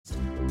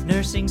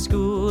Nursing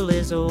school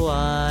is a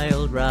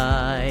wild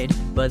ride,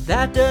 but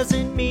that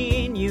doesn't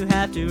mean you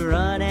have to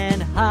run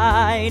and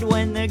hide.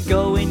 When the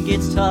going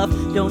gets tough,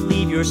 don't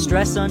leave your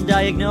stress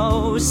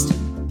undiagnosed.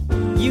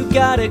 You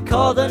gotta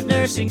call the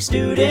nursing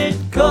student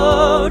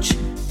coach.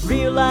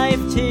 Real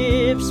life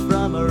tips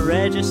from a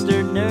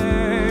registered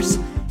nurse.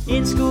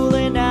 In school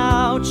and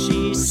out,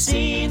 she's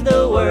seen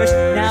the worst.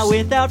 Now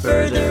without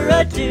further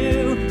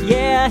ado,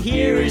 yeah,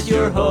 here is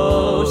your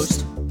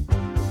host.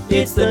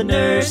 It's the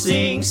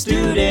Nursing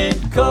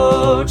Student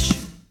Coach.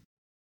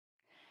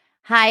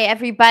 Hi,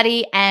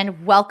 everybody,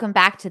 and welcome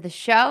back to the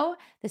show.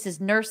 This is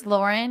Nurse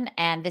Lauren,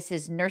 and this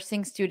is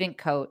Nursing Student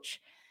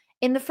Coach.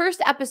 In the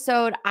first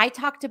episode, I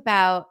talked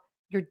about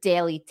your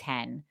daily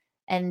 10,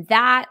 and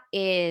that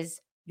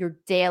is your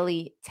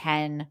daily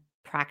 10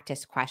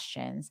 practice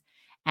questions.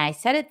 And I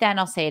said it then,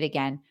 I'll say it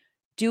again.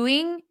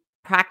 Doing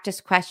practice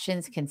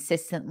questions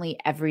consistently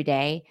every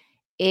day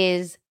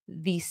is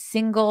the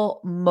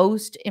single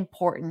most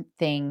important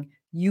thing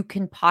you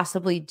can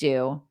possibly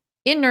do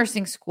in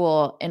nursing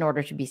school in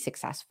order to be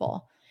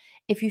successful.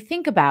 If you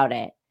think about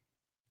it,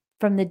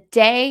 from the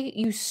day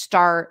you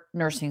start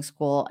nursing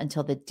school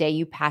until the day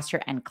you pass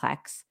your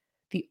NCLEX,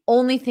 the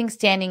only thing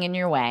standing in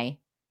your way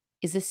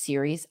is a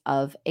series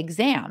of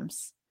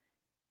exams.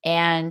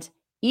 And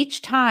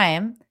each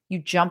time you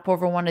jump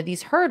over one of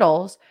these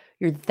hurdles,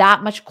 you're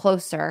that much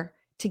closer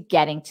to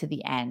getting to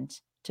the end,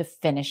 to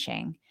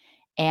finishing.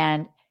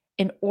 And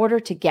in order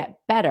to get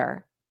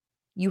better,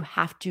 you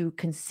have to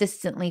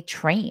consistently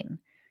train.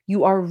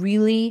 You are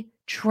really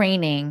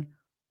training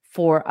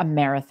for a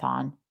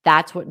marathon.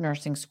 That's what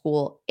nursing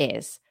school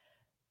is.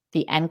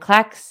 The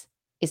NCLEX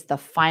is the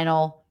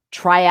final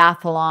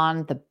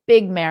triathlon, the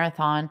big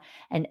marathon,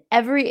 and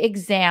every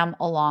exam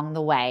along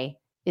the way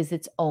is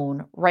its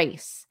own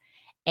race.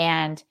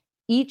 And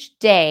each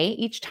day,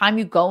 each time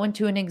you go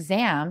into an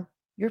exam,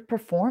 you're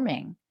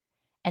performing.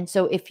 And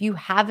so if you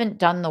haven't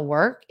done the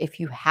work, if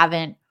you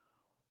haven't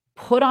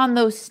put on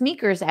those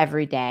sneakers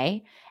every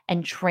day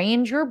and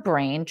trained your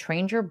brain,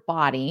 trained your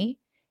body,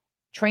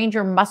 trained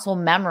your muscle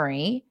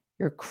memory,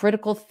 your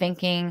critical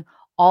thinking,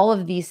 all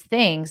of these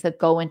things that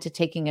go into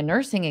taking a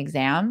nursing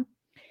exam,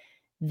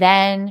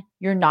 then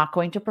you're not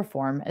going to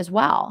perform as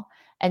well.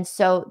 And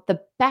so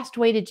the best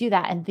way to do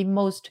that and the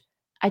most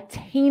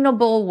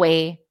attainable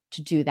way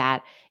to do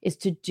that is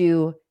to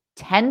do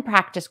 10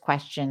 practice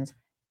questions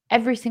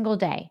every single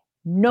day,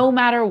 no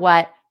matter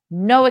what,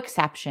 no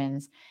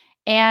exceptions.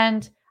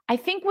 And I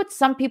think what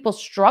some people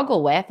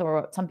struggle with, or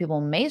what some people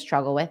may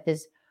struggle with,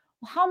 is,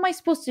 well, how am I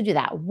supposed to do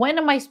that? When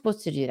am I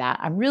supposed to do that?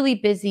 I'm really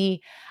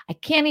busy. I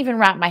can't even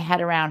wrap my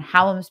head around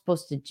how I'm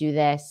supposed to do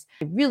this.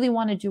 I really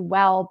want to do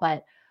well,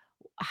 but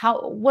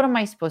what am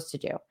I supposed to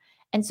do?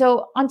 And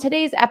so on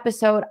today's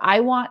episode,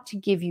 I want to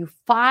give you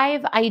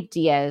 5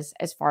 ideas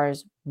as far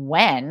as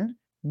when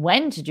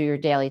to do your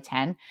daily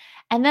 10.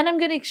 And then I'm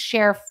going to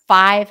share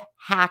 5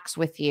 hacks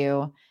with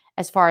you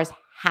as far as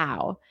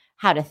how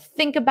to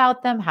think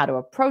about them, how to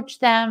approach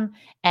them,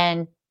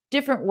 and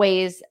different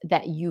ways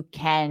that you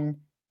can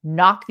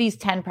knock these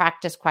 10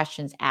 practice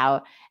questions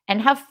out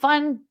and have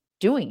fun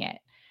doing it.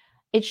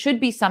 It should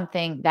be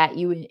something that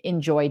you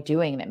enjoy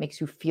doing, that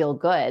makes you feel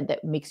good,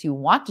 that makes you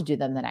want to do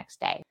them the next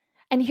day.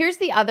 And here's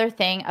the other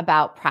thing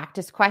about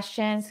practice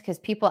questions, because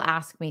people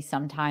ask me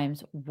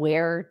sometimes,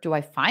 where do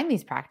I find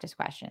these practice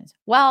questions?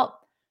 Well,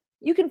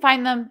 you can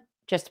find them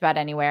just about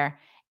anywhere,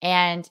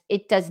 and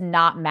it does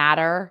not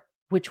matter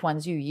which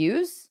ones you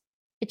use.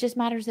 It just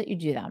matters that you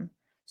do them.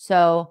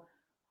 So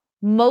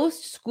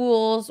most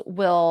schools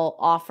will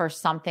offer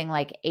something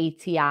like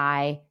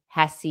ATI,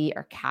 HESI,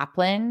 or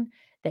Kaplan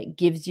that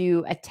gives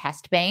you a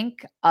test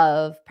bank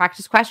of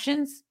practice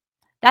questions.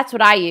 That's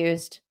what I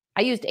used.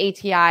 I used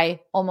ATI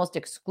almost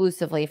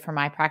exclusively for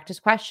my practice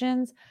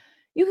questions.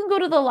 You can go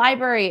to the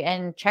library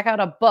and check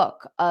out a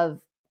book of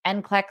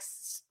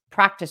NCLEX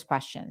practice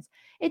questions.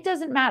 It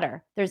doesn't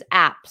matter. There's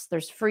apps,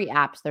 there's free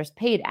apps, there's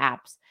paid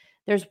apps,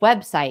 there's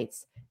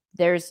websites.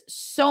 There's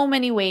so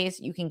many ways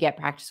you can get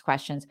practice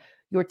questions.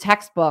 Your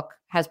textbook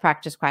has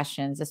practice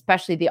questions,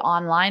 especially the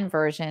online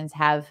versions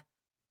have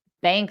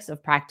banks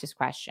of practice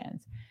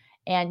questions.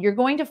 And you're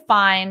going to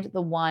find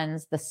the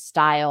ones, the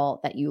style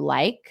that you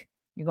like.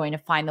 You're going to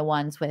find the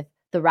ones with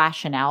the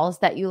rationales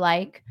that you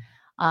like.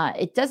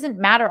 It doesn't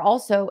matter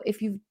also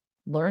if you've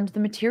learned the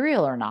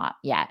material or not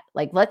yet.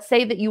 Like, let's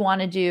say that you want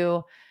to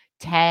do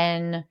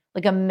 10,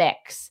 like a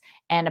mix,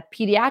 and a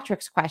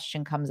pediatrics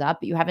question comes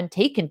up, but you haven't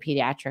taken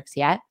pediatrics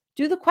yet.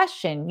 Do the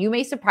question. You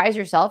may surprise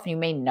yourself and you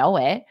may know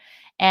it.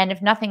 And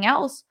if nothing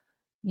else,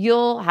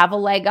 you'll have a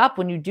leg up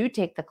when you do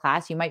take the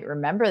class. You might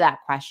remember that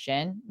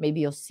question. Maybe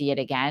you'll see it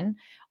again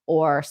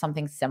or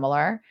something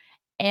similar.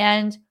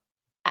 And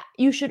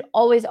you should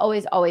always,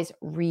 always, always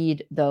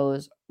read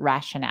those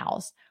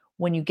rationales.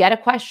 When you get a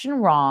question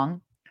wrong,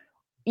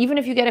 even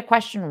if you get a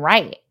question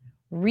right,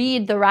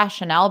 read the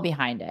rationale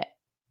behind it.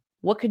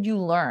 What could you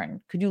learn?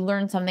 Could you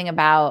learn something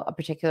about a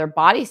particular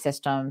body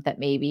system that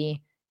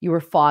maybe you were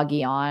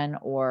foggy on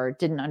or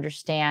didn't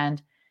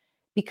understand?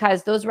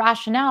 Because those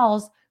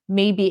rationales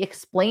maybe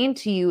explained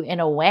to you in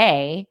a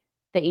way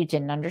that you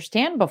didn't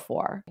understand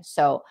before.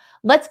 So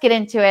let's get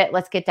into it.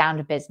 Let's get down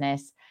to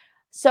business.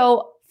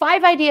 So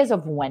 5 ideas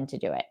of when to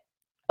do it.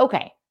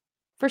 Okay.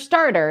 For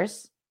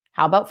starters,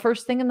 how about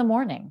first thing in the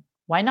morning?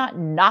 Why not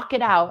knock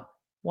it out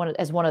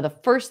as one of the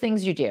first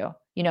things you do?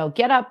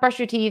 Get up, brush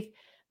your teeth,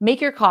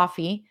 make your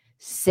coffee,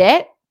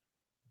 sit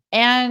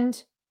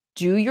and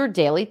do your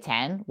daily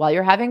 10 while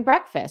you're having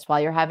breakfast, while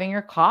you're having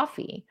your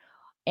coffee.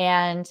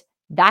 And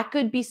that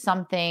could be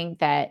something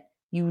that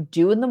you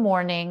do in the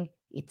morning.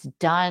 It's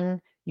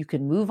done. You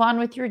can move on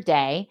with your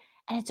day.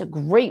 And it's a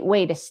great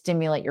way to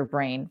stimulate your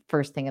brain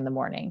first thing in the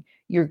morning.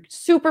 You're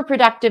super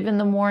productive in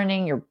the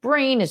morning. Your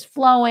brain is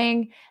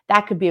flowing.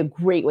 That could be a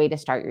great way to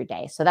start your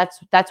day. So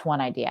that's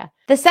one idea.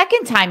 The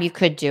second time you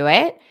could do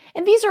it,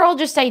 and these are all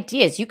just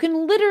ideas, you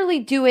can literally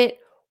do it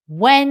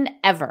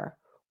whenever.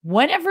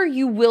 Whenever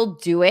you will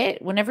do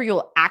it, whenever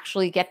you'll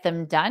actually get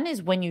them done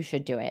is when you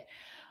should do it.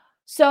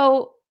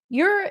 So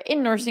you're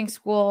in nursing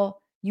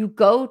school, you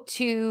go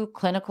to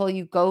clinical,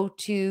 you go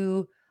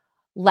to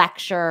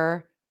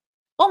lecture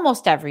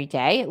almost every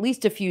day, at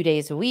least a few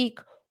days a week.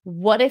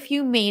 What if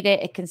you made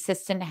it a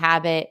consistent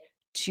habit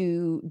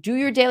to do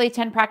your daily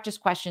 10 practice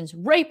questions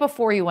right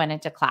before you went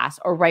into class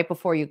or right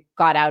before you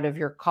got out of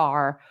your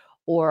car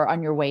or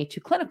on your way to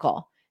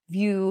clinical? If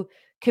you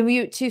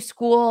commute to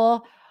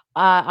school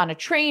on a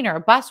train or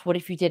a bus, what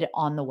if you did it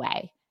on the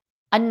way?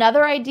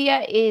 Another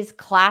idea is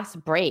class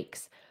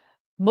breaks.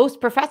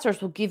 Most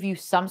professors will give you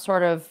some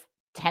sort of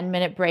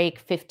 10-minute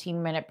break,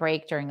 15-minute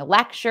break during a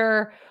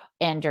lecture,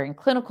 and during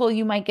clinical,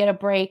 you might get a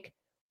break.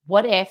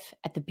 What if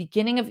at the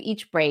beginning of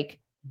each break,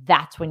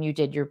 that's when you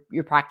did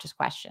your practice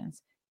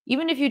questions?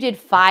 Even if you did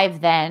 5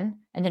 then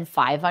and then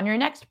 5 on your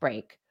next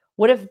break,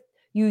 what if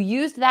you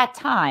used that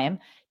time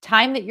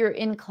that you're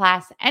in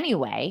class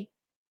anyway,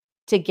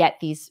 to get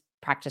these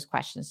practice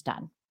questions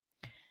done?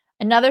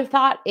 Another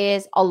thought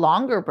is a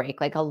longer break,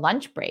 like a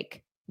lunch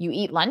break. You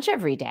eat lunch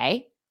every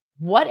day.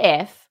 What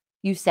if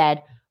you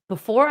said,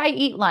 before I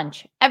eat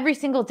lunch every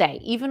single day,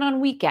 even on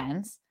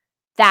weekends,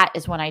 that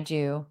is when I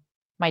do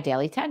my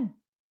daily 10?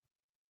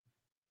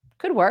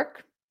 Could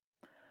work.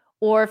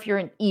 Or if you're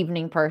an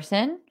evening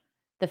person,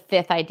 the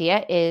 5th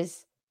idea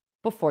is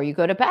before you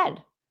go to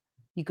bed.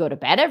 You go to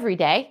bed every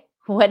day.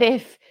 What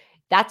if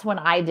that's when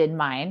I did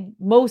mine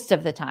most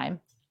of the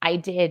time? I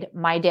did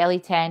my daily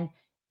 10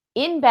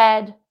 in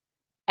bed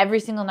every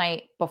single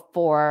night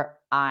before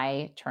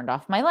I turned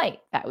off my light.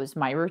 That was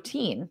my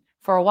routine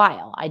for a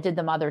while. I did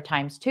them other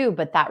times too,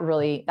 but that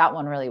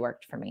one really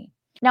worked for me.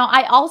 Now,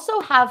 I also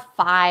have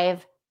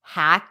 5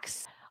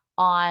 hacks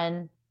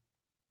on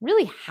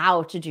really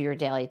how to do your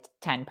daily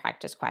 10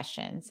 practice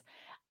questions.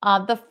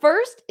 The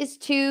first is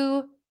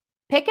to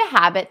pick a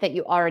habit that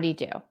you already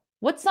do.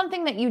 What's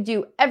something that you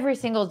do every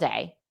single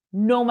day,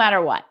 no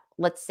matter what?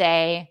 Let's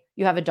say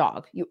you have a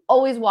dog. You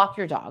always walk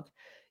your dog.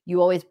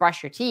 You always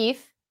brush your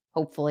teeth,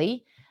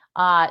 hopefully.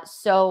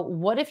 So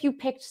what if you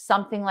picked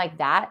something like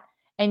that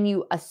and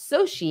you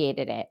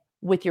associated it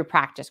with your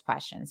practice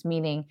questions,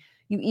 meaning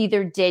you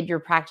either did your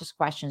practice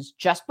questions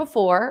just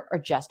before or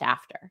just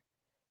after?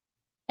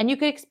 And you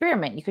could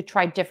experiment. You could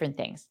try different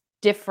things,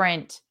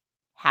 different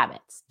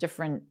habits,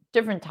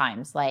 different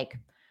times. Like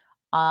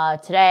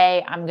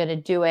today I'm going to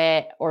do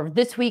it, or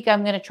this week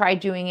I'm going to try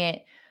doing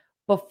it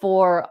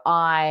before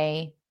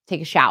I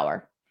take a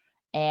shower,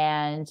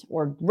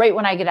 or right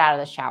when I get out of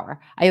the shower.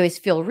 I always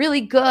feel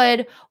really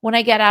good when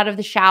I get out of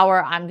the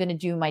shower. I'm going to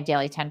do my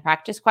daily 10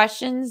 practice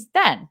questions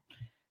then.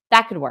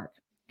 That could work.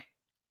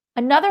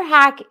 Another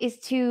hack is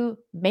to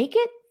make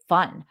it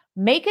fun.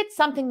 Make it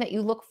something that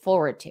you look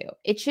forward to.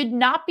 It should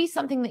not be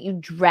something that you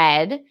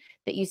dread,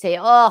 that you say,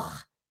 oh,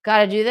 got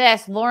to do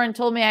this. Lauren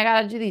told me I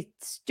got to do these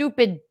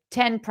stupid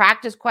 10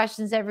 practice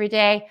questions every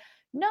day.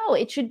 No,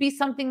 it should be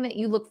something that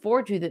you look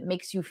forward to, that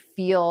makes you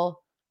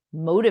feel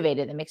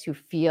motivated, that makes you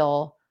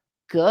feel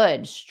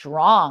good,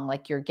 strong,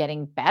 like you're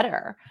getting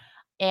better.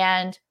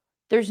 And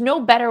there's no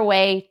better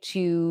way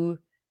to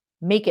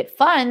make it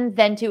fun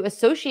than to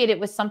associate it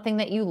with something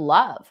that you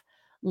love,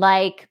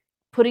 like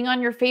putting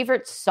on your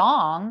favorite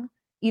song,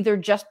 either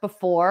just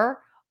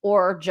before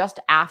or just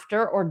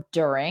after or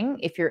during,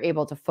 if you're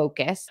able to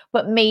focus.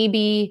 But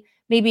maybe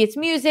it's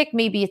music,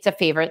 maybe it's a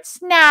favorite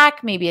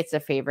snack, maybe it's a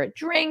favorite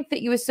drink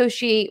that you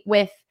associate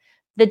with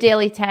the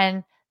daily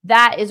 10.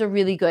 That is a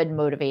really good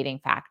motivating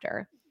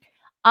factor.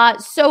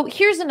 So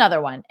here's another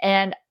one,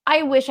 and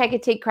I wish I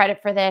could take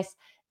credit for this.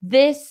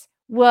 This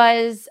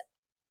was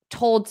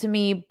told to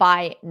me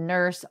by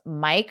Nurse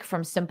Mike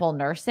from Simple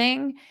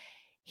Nursing.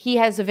 He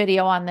has a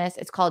video on this.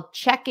 It's called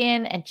Check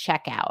In and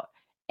Check Out.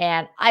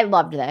 And I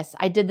loved this.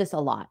 I did this a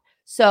lot.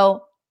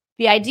 So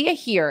the idea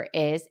here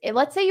is,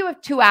 let's say you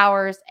have 2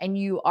 hours and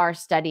you are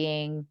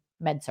studying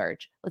med-surg.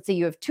 Let's say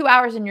you have 2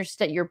 hours and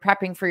you're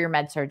prepping for your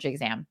med-surg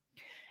exam.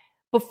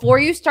 Before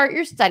you start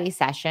your study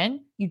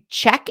session, you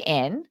check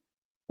in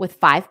with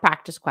 5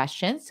 practice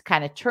questions,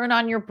 kind of turn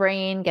on your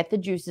brain, get the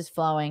juices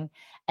flowing.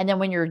 And then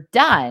when you're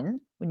done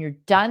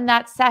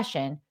that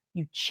session,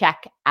 you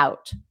check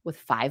out with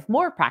 5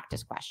 more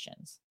practice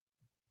questions.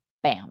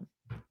 Bam.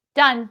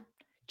 Done.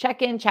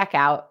 Check in, check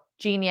out.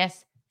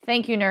 Genius.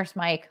 Thank you, Nurse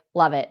Mike.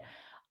 Love it.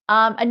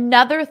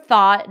 Another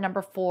thought,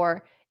 number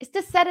 4, is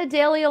to set a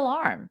daily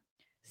alarm.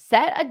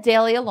 Set a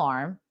daily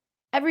alarm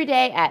every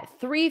day at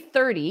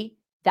 3:30.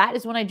 That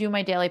is when I do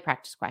my daily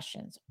practice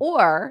questions.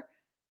 Or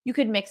you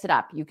could mix it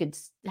up. You could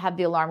have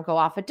the alarm go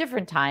off at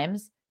different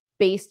times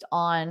based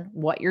on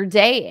what your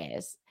day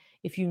is.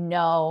 If you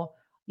know,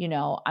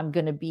 I'm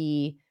going to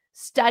be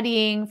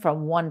studying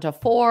from 1 to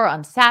 4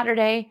 on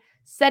Saturday,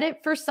 set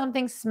it for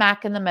something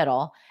smack in the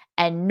middle.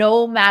 And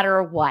no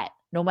matter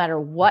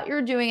what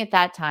you're doing at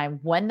that time,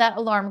 when that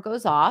alarm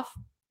goes off,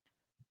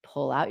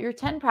 pull out your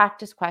 10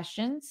 practice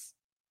questions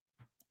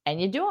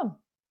and you do them.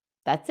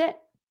 That's it.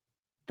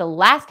 The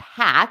last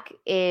hack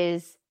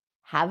is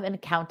have an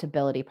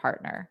accountability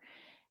partner.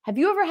 Have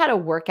you ever had a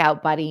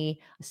workout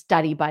buddy, a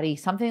study buddy,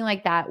 something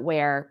like that,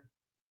 where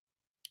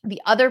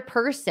the other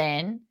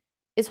person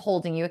is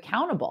holding you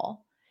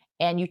accountable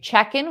and you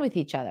check in with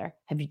each other?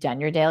 Have you done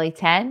your daily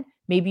 10?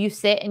 Maybe you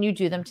sit and you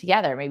do them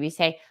together. Maybe you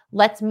say,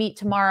 let's meet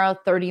tomorrow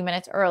 30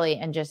 minutes early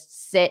and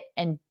just sit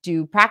and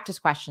do practice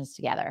questions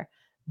together.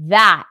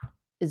 That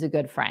is a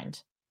good friend.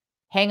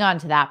 Hang on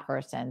to that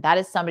person. That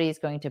is somebody who's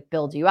going to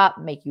build you up,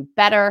 make you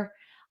better.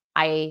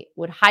 I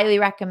would highly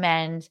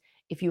recommend,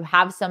 if you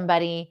have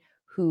somebody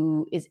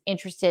who is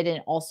interested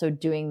in also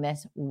doing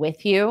this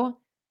with you,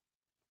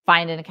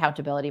 find an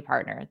accountability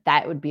partner.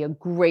 That would be a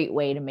great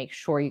way to make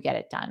sure you get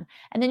it done.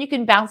 And then you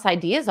can bounce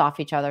ideas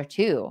off each other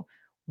too.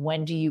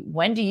 When do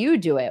you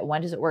do it?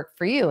 When does it work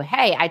for you?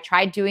 Hey, I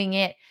tried doing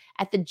it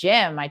at the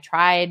gym. I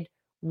tried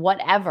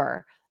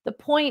whatever. The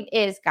point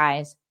is,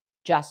 guys,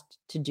 just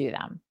to do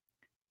them.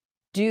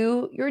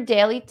 Do your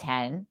daily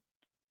 10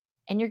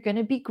 and you're going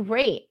to be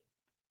great.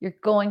 You're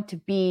going to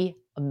be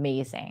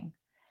amazing.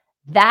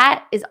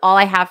 That is all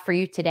I have for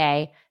you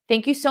today.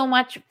 Thank you so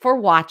much for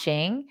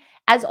watching.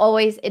 As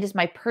always, it is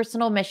my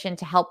personal mission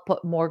to help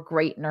put more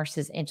great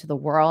nurses into the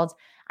world.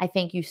 I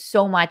thank you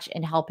so much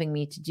in helping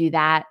me to do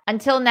that.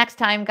 Until next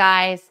time,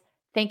 guys,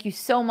 thank you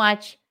so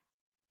much.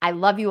 I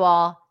love you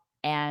all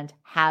and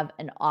have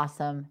an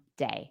awesome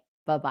day.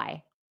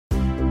 Bye-bye.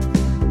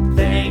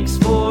 Thanks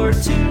for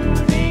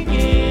tuning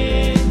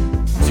in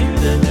to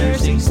the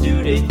Nursing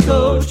Student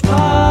Coach Podcast.